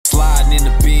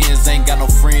Benz, ain't got no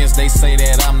friends, they say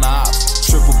that I'm the ops.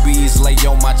 Triple B's lay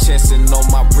on my chest and on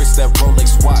my wrist that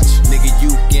Rolex watch. Nigga, you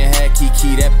can have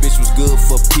Kiki, that bitch was good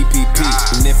for PPP.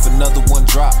 And if another one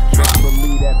drop, best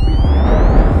believe that bitch.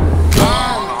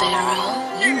 Damn, Barrel,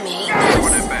 you made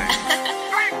this.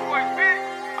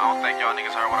 I don't think y'all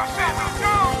niggas heard what I said though.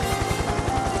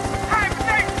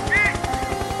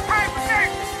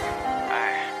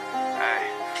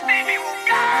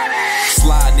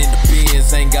 Sliding in the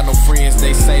Benz, ain't got no friends,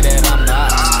 they say that I'm the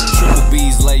ops. Triple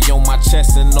B's lay on my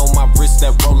chest and on my wrist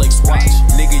that Rolex watch.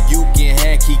 Nigga, you can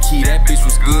have Kiki, that bitch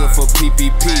was good for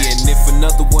PPP. And if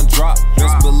another one drop,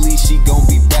 best believe she gon'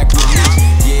 be back with me.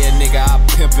 Yeah, nigga, I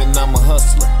pimpin', I'm a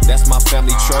hustler, that's my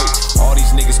family trait. All these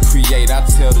niggas create, I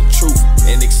tell the truth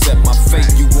and accept my fate.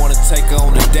 You wanna take her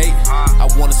on a date? I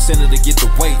wanna send her to get the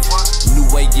weight. New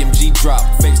AMG drop,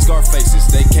 fake scar faces,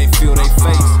 they can't feel they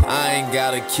face. I ain't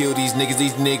gotta kill these niggas,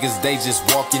 they just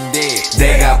walking dead.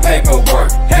 They got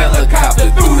paperwork, helicopter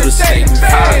through the state and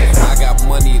feds. I got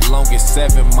money long as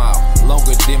 7 Mile,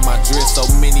 longer than my dress. So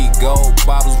many gold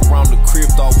bottles around the crib,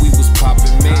 thought we was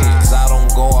popping meds. I don't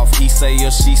go off he say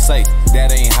or she say,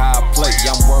 that ain't how I play.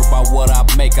 I'm worried about what I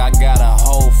make, I got a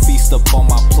whole feast up on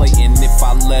my plate. And if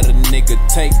I let a nigga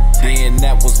take, then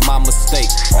that was my mistake.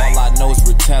 All I know is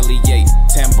retaliate,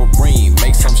 tambourine,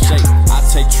 make some shake. I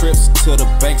take trips to the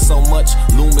bank so much,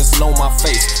 Loomis know my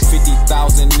face.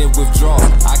 50,000 in withdrawal,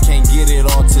 I can't get it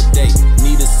all today.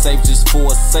 Need a safe just for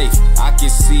a safe, I can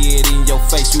see it in your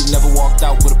face. You never walked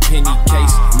out with a penny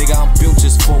case. Nigga, I'm built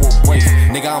just for a waif.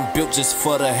 Nigga, I'm built just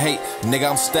for the hate. Nigga,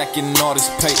 I'm stacking all this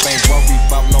paper, ain't worried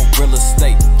about no real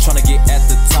estate. Tryna get at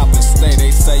the top and stay,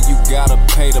 they say you gotta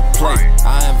pay to play.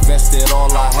 I invested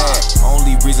all I had,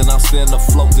 only reason I'm still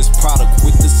afloat, this product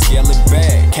with the scaling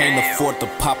bag. Can't afford to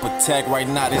pop a tag right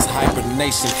now, this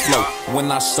hibernation flow.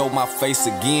 When I show my face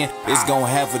again, it's gon'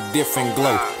 have a different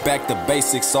glow. Back to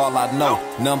basics, all I know,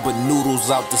 number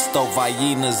noodles out the stove,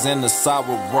 hyenas and the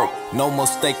sour rope. No more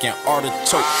steak and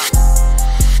artichoke.